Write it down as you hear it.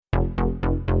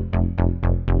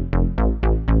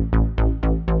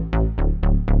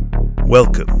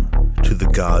Welcome to The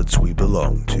Gods We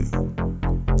Belong To,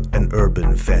 an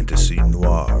urban fantasy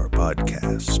noir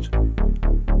podcast.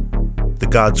 The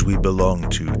Gods We Belong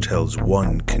To tells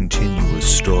one continuous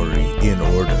story in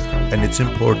order, and it's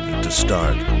important to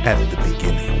start at the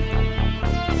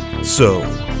beginning. So,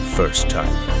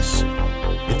 first-timers,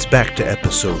 it's back to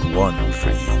episode 1 for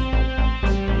you.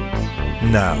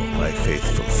 Now, my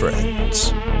faithful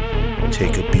friends,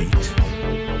 take a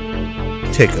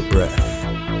beat, take a breath,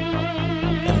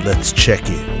 and let's check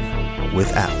in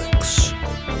with Alex.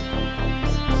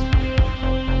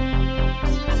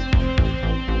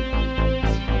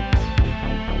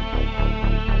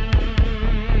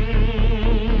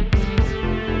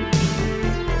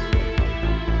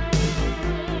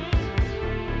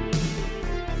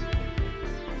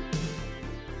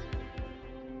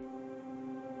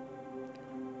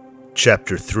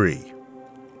 Chapter 3.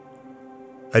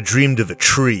 I dreamed of a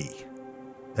tree,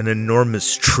 an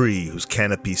enormous tree whose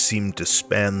canopy seemed to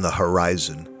span the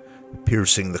horizon,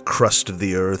 piercing the crust of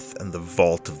the earth and the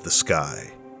vault of the sky.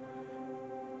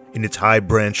 In its high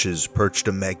branches perched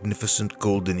a magnificent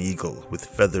golden eagle with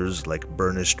feathers like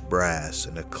burnished brass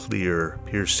and a clear,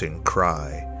 piercing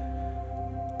cry.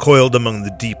 Coiled among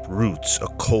the deep roots, a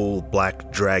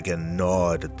coal-black dragon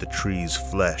gnawed at the tree's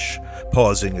flesh,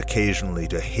 pausing occasionally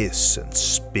to hiss and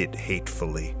spit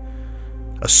hatefully.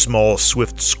 A small,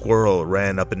 swift squirrel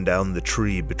ran up and down the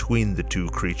tree between the two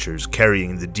creatures,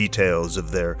 carrying the details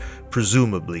of their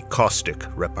presumably caustic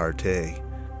repartee.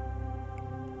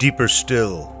 Deeper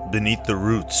still, beneath the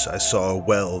roots, I saw a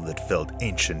well that felt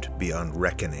ancient beyond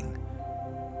reckoning.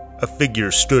 A figure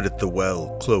stood at the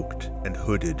well, cloaked and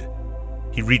hooded.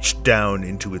 He reached down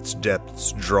into its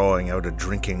depths, drawing out a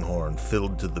drinking horn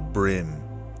filled to the brim,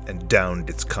 and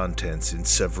downed its contents in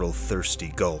several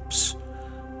thirsty gulps.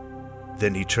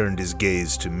 Then he turned his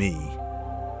gaze to me.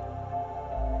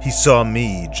 He saw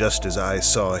me just as I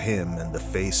saw him, and the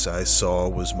face I saw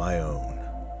was my own.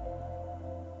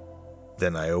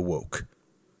 Then I awoke.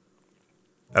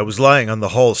 I was lying on the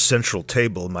hall's central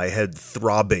table, my head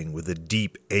throbbing with a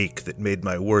deep ache that made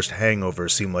my worst hangover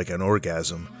seem like an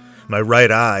orgasm. My right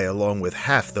eye, along with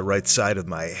half the right side of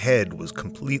my head, was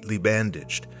completely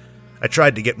bandaged. I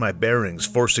tried to get my bearings,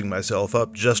 forcing myself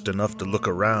up just enough to look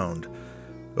around.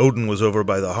 Odin was over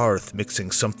by the hearth, mixing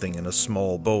something in a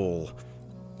small bowl.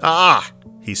 "Ah!"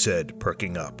 he said,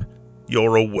 perking up.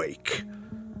 "You're awake."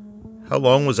 "How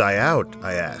long was I out?"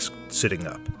 I asked, sitting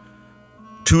up.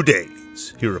 2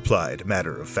 days, he replied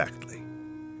matter-of-factly.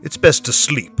 "It's best to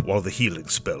sleep while the healing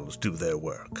spells do their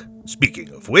work. Speaking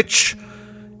of which..."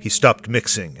 He stopped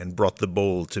mixing and brought the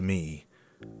bowl to me.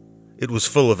 It was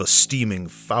full of a steaming,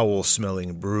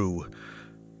 foul-smelling brew.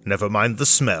 "Never mind the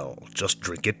smell, just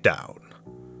drink it down."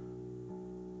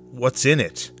 "What's in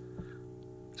it?"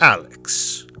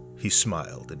 "Alex," he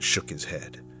smiled and shook his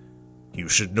head. "You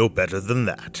should know better than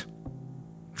that.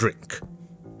 Drink."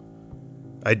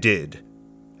 I did,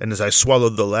 and as I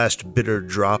swallowed the last bitter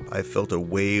drop, I felt a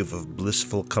wave of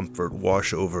blissful comfort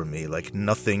wash over me like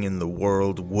nothing in the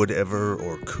world would ever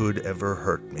or could ever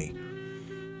hurt me.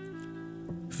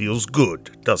 Feels good,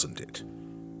 doesn't it?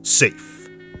 Safe.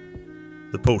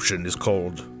 The potion is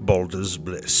called Baldur's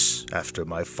Bliss, after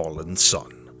my fallen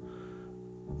son.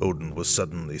 Odin was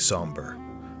suddenly somber.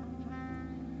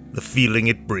 The feeling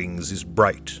it brings is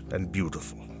bright and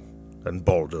beautiful, and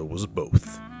Baldur was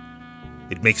both.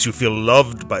 It makes you feel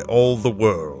loved by all the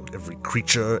world, every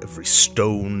creature, every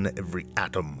stone, every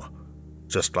atom,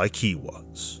 just like he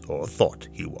was, or thought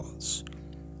he was.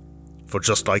 For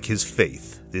just like his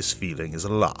faith, this feeling is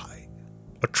a lie,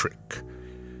 a trick.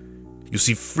 You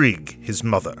see, Frigg, his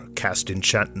mother, cast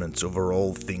enchantments over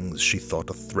all things she thought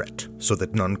a threat, so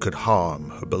that none could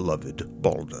harm her beloved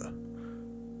Baldur.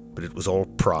 But it was all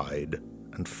pride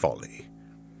and folly.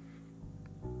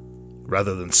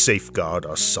 Rather than safeguard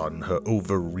our son, her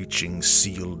overreaching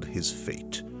sealed his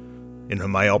fate. In her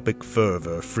myopic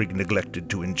fervor, Frigg neglected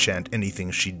to enchant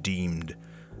anything she deemed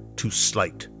too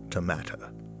slight to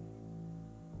matter,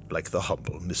 like the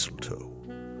humble mistletoe.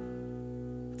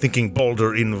 Thinking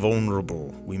Baldur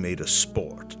invulnerable, we made a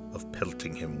sport of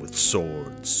pelting him with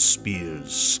swords,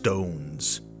 spears,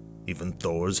 stones, even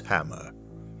Thor's hammer.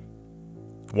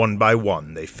 One by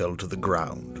one, they fell to the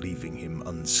ground, leaving him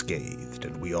unscathed,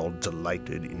 and we all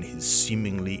delighted in his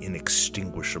seemingly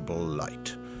inextinguishable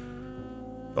light.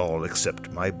 All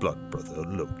except my blood brother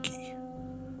Loki.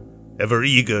 Ever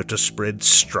eager to spread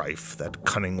strife, that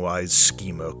cunning-wise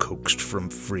schemer coaxed from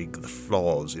Frigg the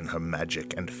flaws in her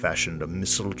magic and fashioned a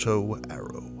mistletoe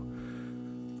arrow.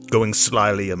 Going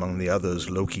slyly among the others,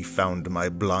 Loki found my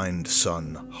blind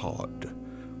son Hod.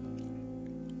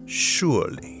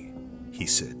 Surely, he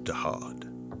said to Hod.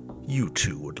 "You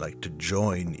two would like to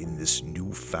join in this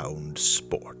newfound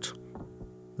sport.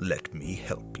 Let me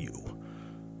help you."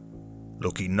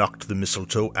 Loki knocked the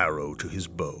mistletoe arrow to his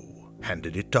bow,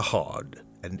 handed it to Hod,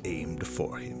 and aimed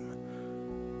for him.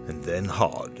 And then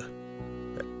Hod,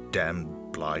 that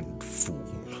damned blind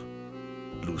fool,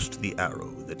 loosed the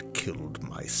arrow that killed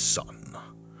my son.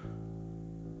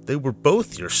 "They were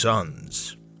both your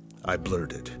sons," I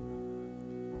blurted.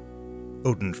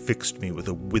 Odin fixed me with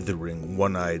a withering,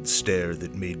 one-eyed stare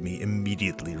that made me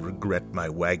immediately regret my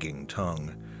wagging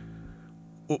tongue.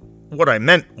 "What I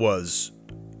meant was,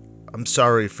 I'm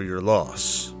sorry for your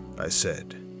loss," I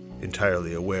said,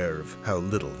 entirely aware of how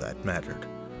little that mattered.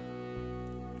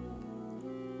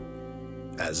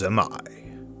 "As am I,"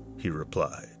 he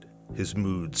replied, his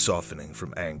mood softening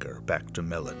from anger back to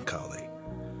melancholy.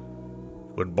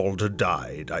 "When Balder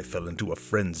died, I fell into a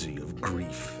frenzy of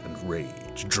grief and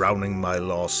rage, drowning my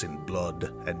loss in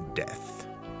blood and death.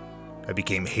 I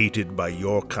became hated by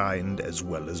your kind as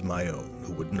well as my own,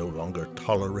 who would no longer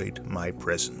tolerate my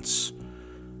presence.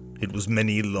 It was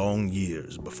many long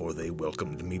years before they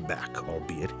welcomed me back,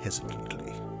 albeit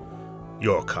hesitantly.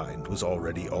 Your kind was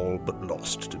already all but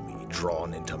lost to me,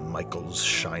 drawn into Michael's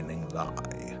shining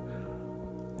lie.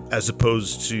 As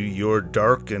opposed to your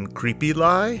dark and creepy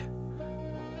lie?"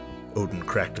 Odin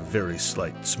cracked a very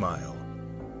slight smile.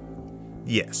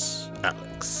 "Yes,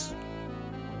 Alex.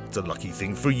 It's a lucky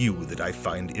thing for you that I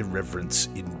find irreverence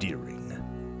endearing.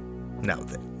 Now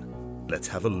then, let's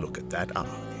have a look at that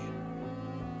eye."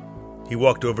 He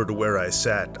walked over to where I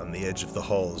sat on the edge of the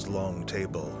hall's long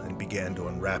table and began to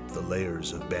unwrap the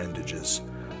layers of bandages.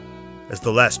 As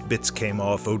the last bits came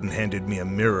off, Odin handed me a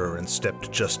mirror and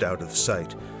stepped just out of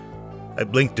sight. I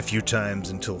blinked a few times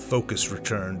until focus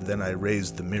returned, then I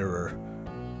raised the mirror.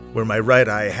 Where my right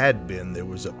eye had been, there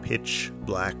was a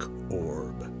pitch-black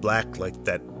orb, black like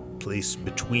that place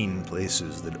between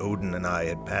places that Odin and I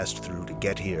had passed through to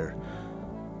get here.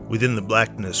 Within the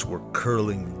blackness were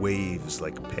curling waves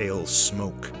like pale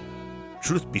smoke.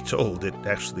 Truth be told, it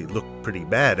actually looked pretty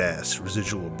badass,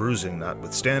 residual bruising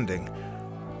notwithstanding.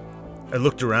 I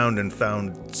looked around and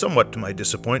found, somewhat to my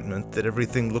disappointment, that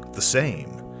everything looked the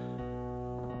same.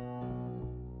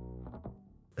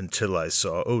 Until I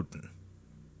saw Odin.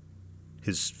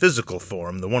 His physical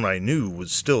form, the one I knew,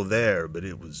 was still there, but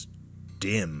it was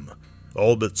dim,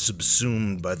 all but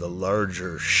subsumed by the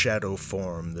larger shadow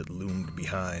form that loomed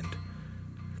behind.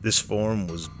 This form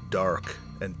was dark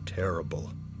and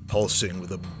terrible, pulsing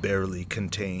with a barely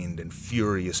contained and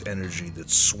furious energy that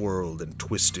swirled and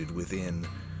twisted within.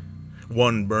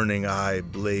 One burning eye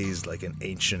blazed like an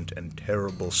ancient and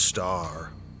terrible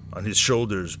star. On his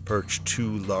shoulders perched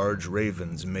two large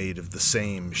ravens made of the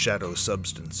same shadow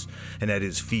substance, and at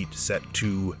his feet sat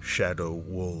two shadow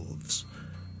wolves.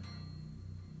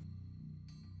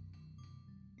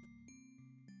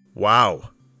 "Wow,"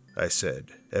 I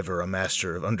said, ever a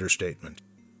master of understatement.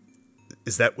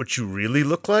 "Is that what you really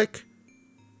look like?"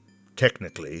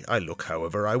 "Technically, I look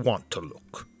however I want to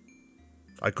look.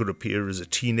 I could appear as a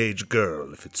teenage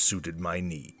girl if it suited my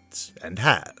needs, and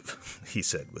have," he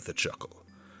said with a chuckle.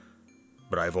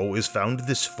 "But I've always found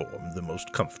this form the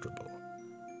most comfortable.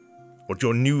 What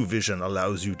your new vision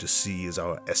allows you to see is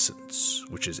our essence,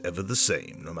 which is ever the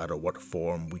same no matter what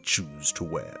form we choose to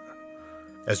wear.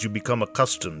 As you become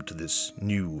accustomed to this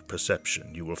new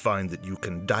perception, you will find that you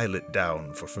can dial it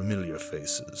down for familiar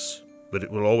faces, but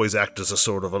it will always act as a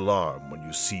sort of alarm when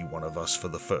you see one of us for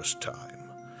the first time.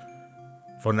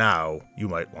 For now, you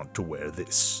might want to wear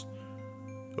this."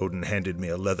 Odin handed me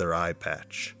a leather eye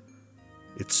patch.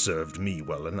 It served me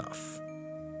well enough.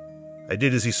 I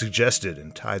did as he suggested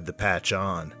and tied the patch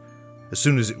on. As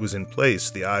soon as it was in place,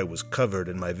 the eye was covered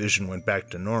and my vision went back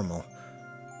to normal.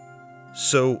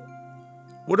 "So,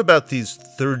 what about these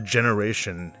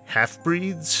third-generation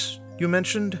half-breeds you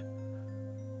mentioned?"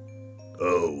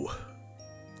 "Oh,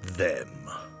 them."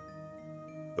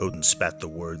 Odin spat the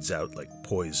words out like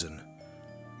poison.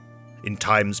 "In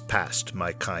times past,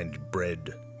 my kind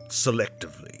bred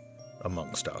selectively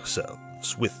amongst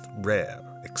ourselves, with rare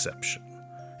exception.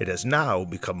 It has now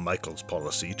become Michael's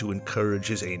policy to encourage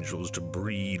his angels to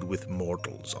breed with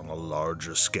mortals on a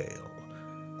larger scale.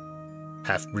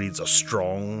 Half-breeds are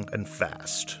strong and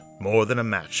fast, more than a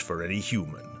match for any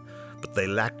human, but they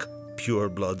lack pure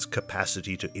blood's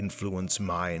capacity to influence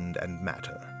mind and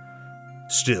matter.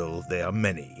 Still, they are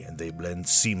many, and they blend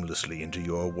seamlessly into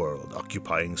your world,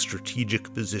 occupying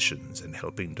strategic positions and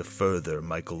helping to further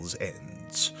Michael's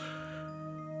ends."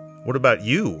 "What about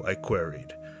you?" I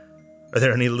queried. "Are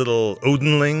there any little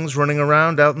Odinlings running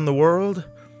around out in the world?"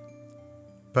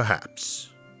 "Perhaps,"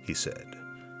 he said,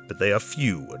 but they are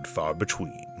few and far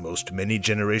between, most many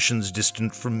generations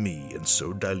distant from me and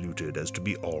so diluted as to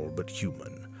be all but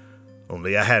human.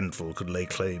 Only a handful could lay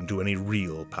claim to any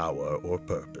real power or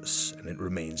purpose, and it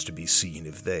remains to be seen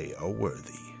if they are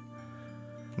worthy.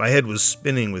 My head was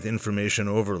spinning with information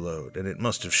overload, and it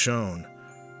must have shown.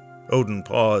 Odin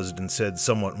paused and said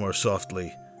somewhat more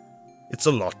softly, "It's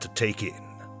a lot to take in,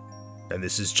 and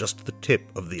this is just the tip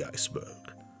of the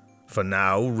iceberg. For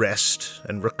now, rest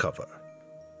and recover.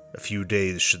 A few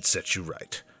days should set you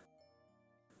right.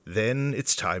 Then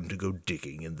it's time to go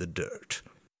digging in the dirt."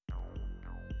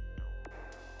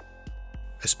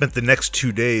 I spent the next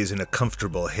 2 days in a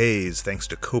comfortable haze thanks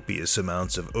to copious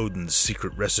amounts of Odin's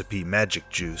secret recipe magic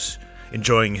juice,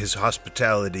 enjoying his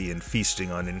hospitality and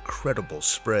feasting on incredible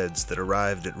spreads that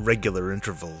arrived at regular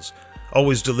intervals,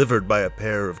 always delivered by a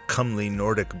pair of comely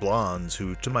Nordic blondes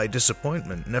who, to my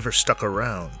disappointment, never stuck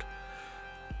around.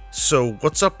 "So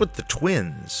what's up with the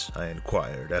twins?" I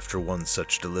inquired after one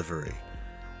such delivery.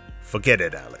 "Forget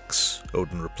it, Alex,"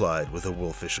 Odin replied with a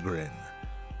wolfish grin.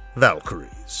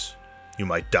 "Valkyries. You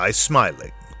might die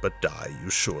smiling, but die you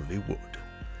surely would."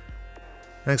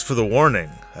 "Thanks for the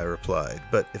warning," I replied,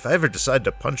 "but if I ever decide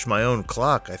to punch my own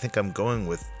clock, I think I'm going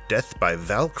with death by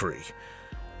Valkyrie."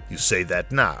 "You say that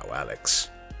now, Alex.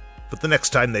 But the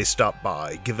next time they stop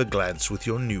by, give a glance with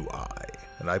your new eye,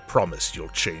 and I promise you'll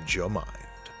change your mind."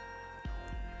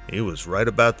 He was right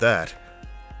about that.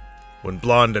 When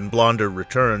Blonde and Blonder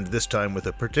returned, this time with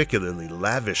a particularly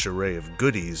lavish array of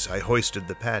goodies, I hoisted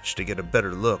the patch to get a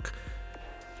better look.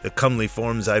 The comely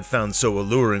forms I'd found so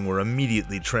alluring were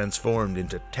immediately transformed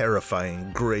into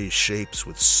terrifying gray shapes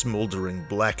with smoldering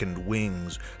blackened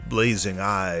wings, blazing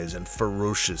eyes, and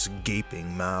ferocious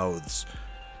gaping mouths.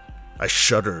 I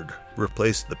shuddered,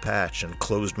 replaced the patch, and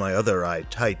closed my other eye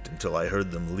tight until I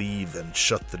heard them leave and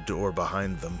shut the door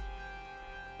behind them.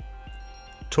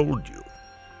 "Told you,"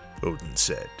 Odin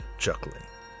said, chuckling.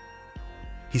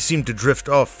 He seemed to drift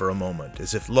off for a moment,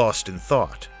 as if lost in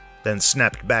thought, then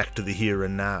snapped back to the here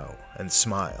and now, and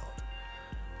smiled.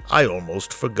 "I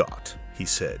almost forgot," he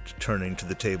said, turning to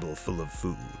the table full of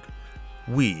food.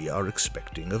 "We are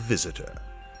expecting a visitor.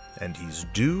 And he's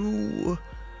due—"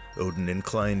 Odin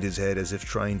inclined his head as if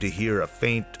trying to hear a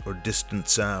faint or distant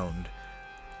sound.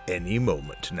 "Any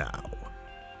moment now.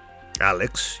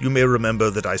 Alex, you may remember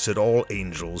that I said all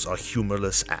angels are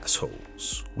humorless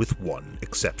assholes, with one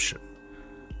exception.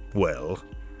 Well,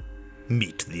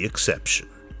 meet the exception."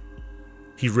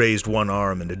 He raised one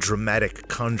arm in a dramatic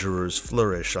conjurer's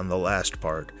flourish on the last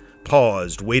part,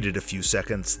 paused, waited a few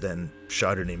seconds, then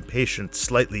shot an impatient,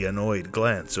 slightly annoyed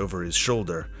glance over his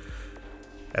shoulder.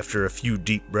 After a few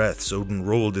deep breaths, Odin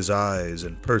rolled his eyes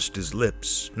and pursed his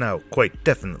lips, now quite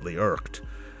definitely irked.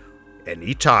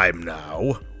 "Any time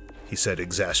now," he said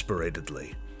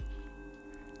exasperatedly.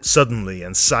 Suddenly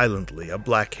and silently, a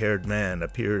black-haired man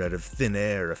appeared out of thin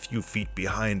air a few feet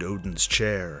behind Odin's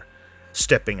chair,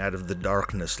 stepping out of the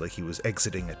darkness like he was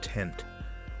exiting a tent.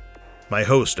 My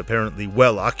host, apparently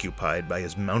well occupied by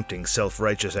his mounting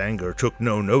self-righteous anger, took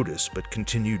no notice but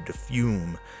continued to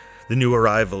fume, the new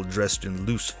arrival dressed in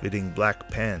loose-fitting black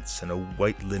pants and a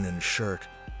white linen shirt,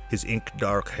 his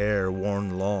ink-dark hair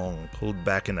worn long, pulled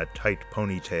back in a tight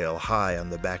ponytail high on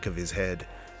the back of his head.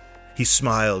 He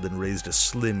smiled and raised a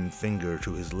slim finger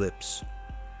to his lips.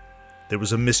 There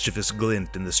was a mischievous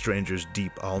glint in the stranger's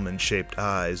deep almond-shaped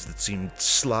eyes that seemed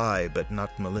sly but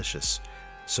not malicious,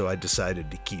 so I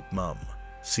decided to keep mum,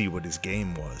 see what his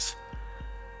game was.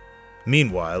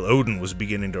 Meanwhile, Odin was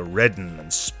beginning to redden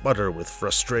and sputter with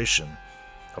frustration.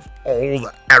 "Of all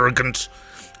the arrogant...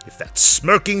 If that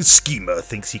smirking schemer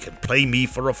thinks he can play me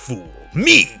for a fool...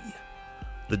 Me!"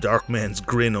 The dark man's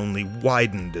grin only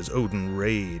widened as Odin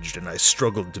raged, and I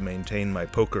struggled to maintain my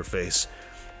poker face.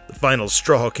 The final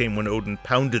straw came when Odin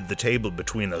pounded the table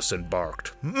between us and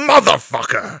barked,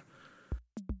 "Motherfucker!"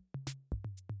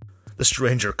 The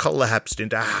stranger collapsed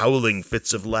into howling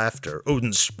fits of laughter.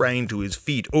 Odin sprang to his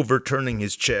feet, overturning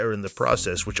his chair in the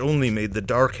process, which only made the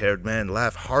dark-haired man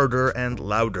laugh harder and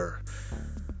louder.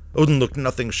 Odin looked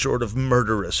nothing short of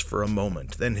murderous for a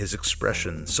moment, then his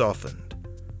expression softened.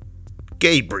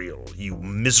 "Gabriel, you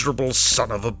miserable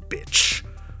son of a bitch.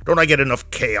 Don't I get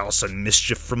enough chaos and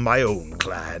mischief from my own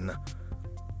clan?"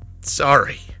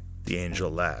 "Sorry," the angel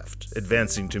laughed,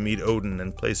 advancing to meet Odin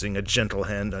and placing a gentle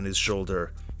hand on his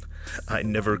shoulder. I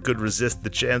never could resist the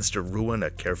chance to ruin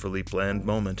a carefully planned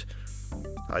moment.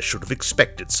 "I should have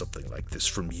expected something like this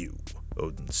from you,"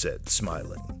 Odin said,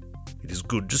 smiling. "It is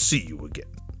good to see you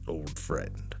again, old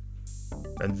friend.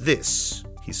 And this,"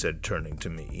 he said, turning to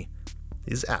me,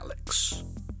 "is Alex,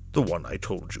 the one I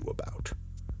told you about."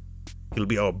 He'll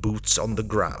be our boots on the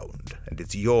ground, and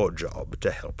it's your job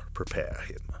to help prepare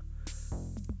him."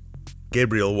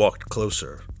 Gabriel walked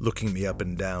closer, looking me up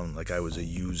and down like I was a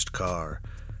used car.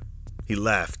 He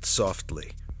laughed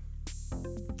softly.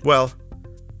 "Well,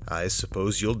 I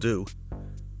suppose you'll do.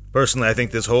 Personally, I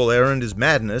think this whole errand is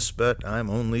madness, but I'm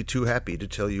only too happy to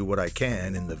tell you what I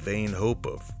can in the vain hope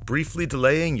of briefly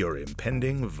delaying your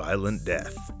impending violent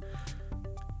death."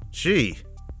 "Gee,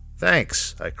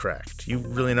 thanks," I cracked. "You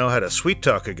really know how to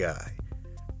sweet-talk a guy."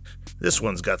 "This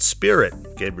one's got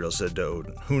spirit," Gabriel said to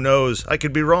Odin. "Who knows? I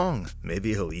could be wrong. Maybe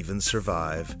he'll even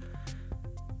survive."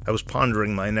 I was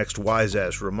pondering my next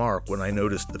wise-ass remark when I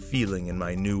noticed the feeling in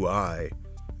my new eye.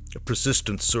 A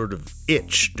persistent sort of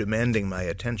itch demanding my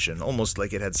attention, almost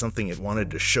like it had something it wanted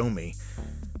to show me.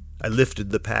 I lifted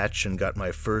the patch and got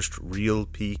my first real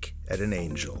peek at an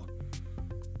angel.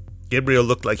 Gabriel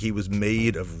looked like he was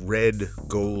made of red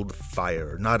gold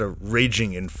fire, not a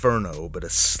raging inferno, but a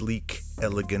sleek,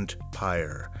 elegant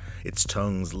pyre, its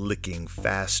tongues licking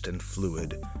fast and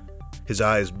fluid. His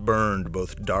eyes burned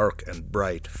both dark and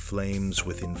bright, flames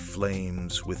within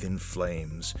flames within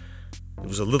flames. It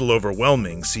was a little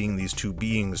overwhelming seeing these two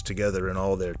beings together in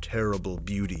all their terrible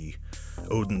beauty,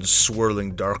 Odin's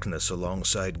swirling darkness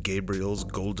alongside Gabriel's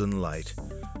golden light.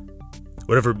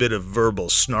 Whatever bit of verbal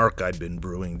snark I'd been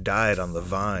brewing died on the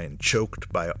vine,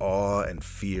 choked by awe and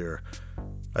fear.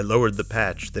 I lowered the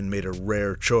patch, then made a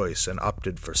rare choice and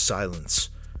opted for silence.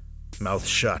 Mouth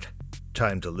shut.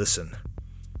 Time to listen.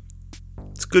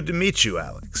 "It's good to meet you,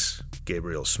 Alex,"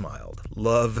 Gabriel smiled.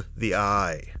 "Love the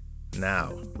eye.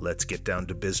 Now, let's get down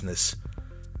to business."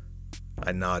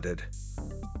 I nodded.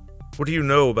 "What do you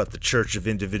know about the Church of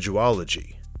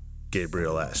Individuology?"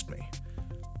 Gabriel asked me.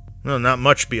 "Well, not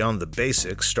much beyond the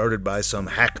basics, started by some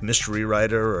hack mystery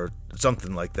writer or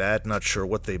something like that. Not sure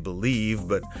what they believe,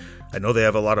 but I know they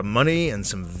have a lot of money and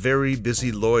some very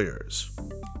busy lawyers."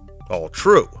 "All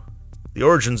true. The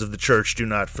origins of the church do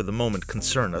not for the moment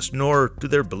concern us, nor do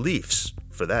their beliefs,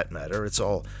 for that matter. It's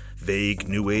all vague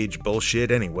New Age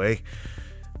bullshit anyway.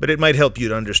 But it might help you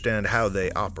to understand how they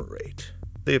operate.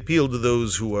 They appeal to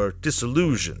those who are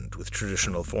disillusioned with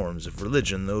traditional forms of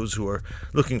religion, those who are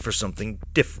looking for something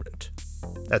different.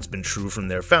 That's been true from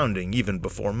their founding, even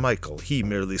before Michael. He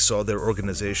merely saw their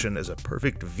organization as a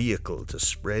perfect vehicle to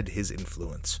spread his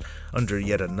influence under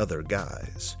yet another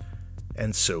guise.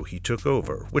 And so he took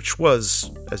over, which was,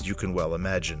 as you can well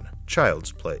imagine,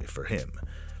 child's play for him.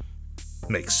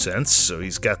 Makes sense, so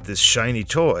he's got this shiny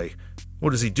toy.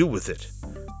 What does he do with it?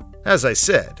 As I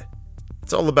said,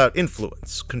 it's all about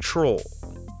influence, control.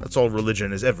 That's all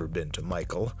religion has ever been to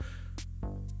Michael.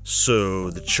 "So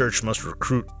the church must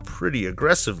recruit pretty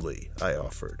aggressively," I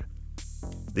offered.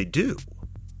 "They do,"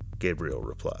 Gabriel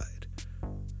replied.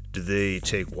 "Do they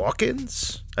take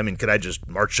walk-ins? I mean, could I just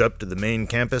march up to the main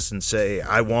campus and say,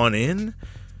 'I want in'?"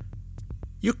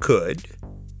 "You could,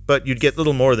 but you'd get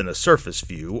little more than a surface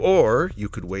view, or you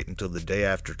could wait until the day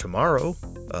after tomorrow,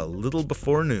 a little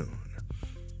before noon."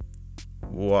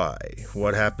 "Why,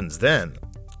 what happens then?"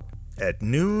 "At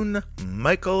noon,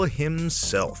 Michael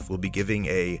himself will be giving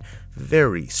a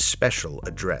very special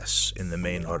address in the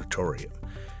main auditorium.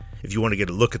 If you want to get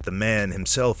a look at the man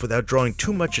himself without drawing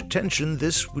too much attention,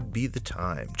 this would be the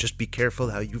time. Just be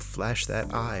careful how you flash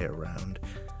that eye around.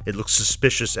 It looks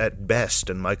suspicious at best,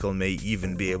 and Michael may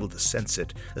even be able to sense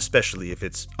it, especially if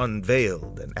it's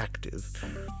unveiled and active."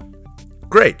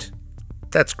 "Great.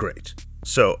 That's great.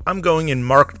 So, I'm going in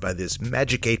marked by this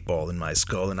magic 8-ball in my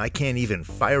skull, and I can't even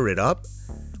fire it up?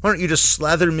 Why don't you just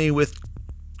slather me with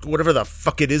whatever the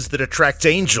fuck it is that attracts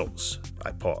angels?"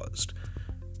 I paused.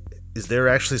 "Is there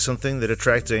actually something that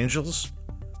attracts angels?"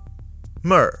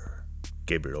 "Myrrh,"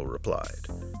 Gabriel replied.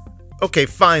 "Okay,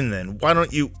 fine then. Why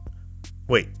don't you...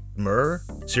 Wait, myrrh?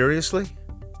 Seriously?"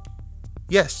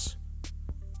 "Yes."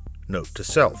 Note to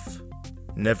self.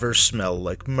 Never smell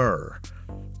like myrrh.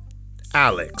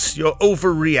 "Alex, you're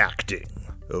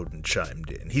overreacting," Odin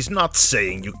chimed in. "He's not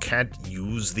saying you can't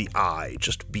use the eye.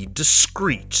 Just be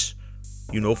discreet.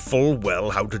 You know full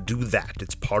well how to do that.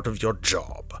 It's part of your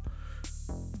job."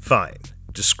 "Fine.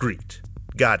 Discreet.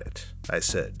 Got it," I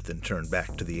said, then turned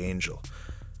back to the angel.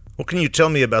 "What can you tell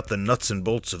me about the nuts and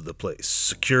bolts of the place?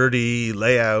 Security,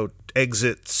 layout,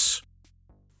 exits?"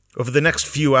 Over the next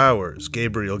few hours,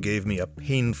 Gabriel gave me a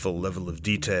painful level of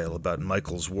detail about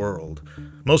Michael's world.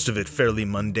 Most of it fairly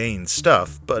mundane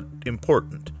stuff, but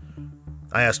important.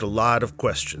 I asked a lot of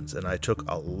questions, and I took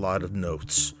a lot of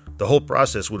notes. The whole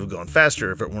process would have gone faster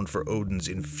if it weren't for Odin's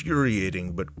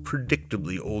infuriating but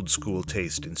predictably old-school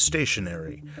taste in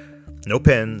stationery. No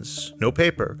pens, no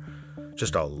paper,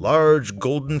 Just a large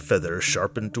golden feather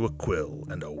sharpened to a quill,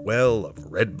 and a well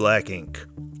of red-black ink,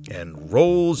 and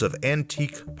rolls of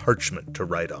antique parchment to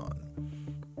write on.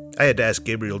 I had to ask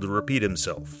Gabriel to repeat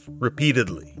himself,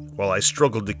 repeatedly, while I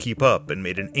struggled to keep up and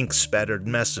made an ink-spattered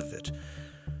mess of it.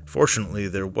 Fortunately,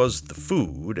 there was the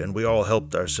food, and we all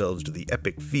helped ourselves to the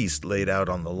epic feast laid out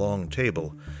on the long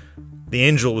table. The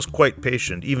angel was quite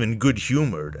patient, even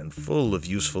good-humored, and full of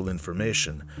useful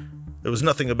information. There was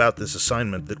nothing about this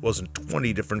assignment that wasn't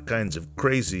 20 different kinds of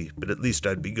crazy, but at least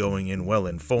I'd be going in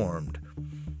well-informed.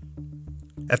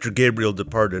 After Gabriel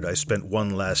departed, I spent one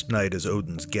last night as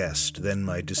Odin's guest. Then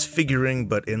my disfiguring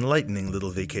but enlightening little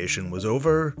vacation was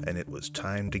over, and it was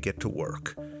time to get to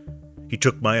work. He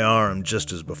took my arm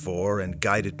just as before and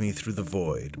guided me through the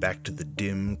void, back to the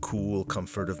dim, cool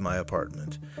comfort of my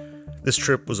apartment. This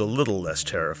trip was a little less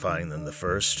terrifying than the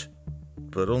first,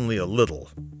 but only a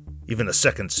little. Even a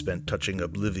second spent touching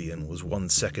oblivion was 1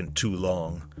 second too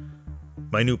long.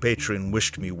 My new patron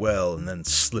wished me well and then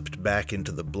slipped back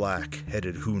into the black,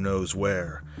 headed who knows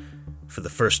where. For the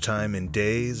first time in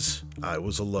days, I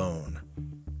was alone.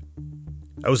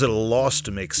 I was at a loss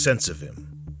to make sense of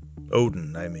him.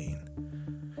 Odin, I mean.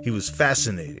 He was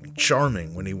fascinating,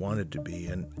 charming when he wanted to be,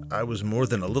 and I was more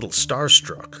than a little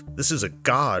starstruck. This is a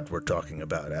god we're talking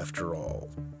about, after all.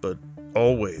 But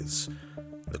always,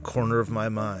 in the corner of my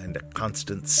mind, a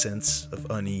constant sense of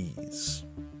unease,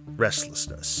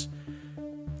 restlessness,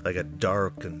 like a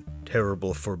dark and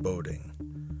terrible foreboding.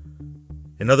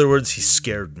 In other words, he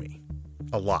scared me.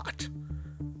 A lot.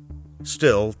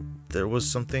 Still, there was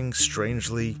something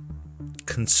strangely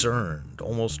concerned,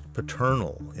 almost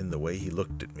paternal, in the way he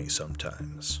looked at me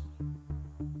sometimes.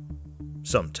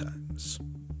 Sometimes.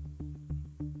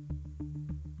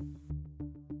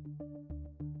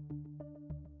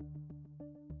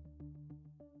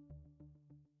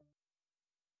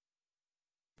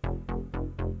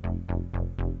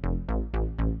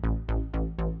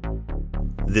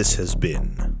 This has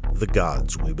been The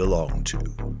Gods We Belong To,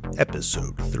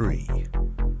 Episode 3.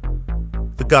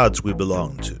 The Gods We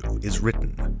Belong To is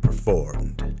written,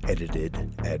 performed,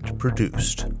 edited, and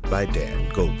produced by Dan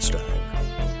Goldstein.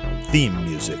 Theme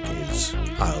music is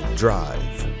I'll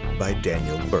Drive by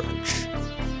Daniel Birch.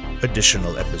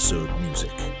 Additional episode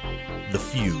music: The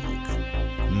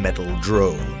Fugue, Metal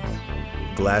Drone,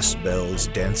 Glass Bells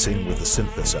Dancing with a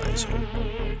Synthesizer,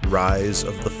 Rise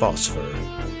of the Phosphor,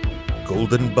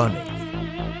 Golden Bunny,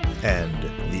 and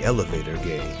The Elevator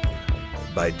Game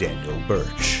by Daniel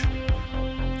Birch,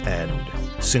 and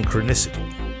Synchronicity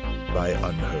by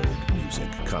Unheard Music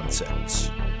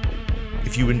Concepts.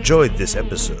 If you enjoyed this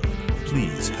episode,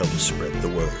 please help spread the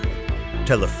word.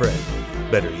 Tell a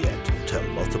friend, better yet, tell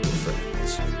multiple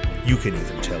friends. You can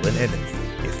even tell an enemy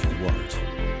if you want.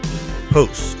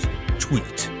 Post,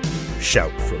 tweet,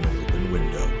 shout from an open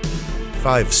window.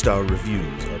 5-star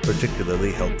reviews are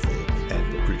particularly helpful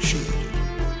and appreciated.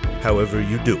 However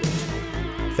you do it,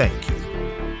 thank you.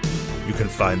 You can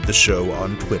find the show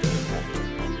on Twitter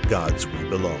at Gods We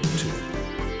Belong To.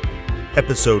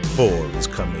 Episode 4 is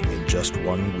coming in just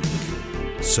 1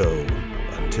 week, so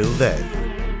until then,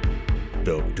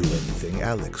 don't do anything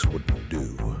Alex wouldn't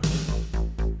do.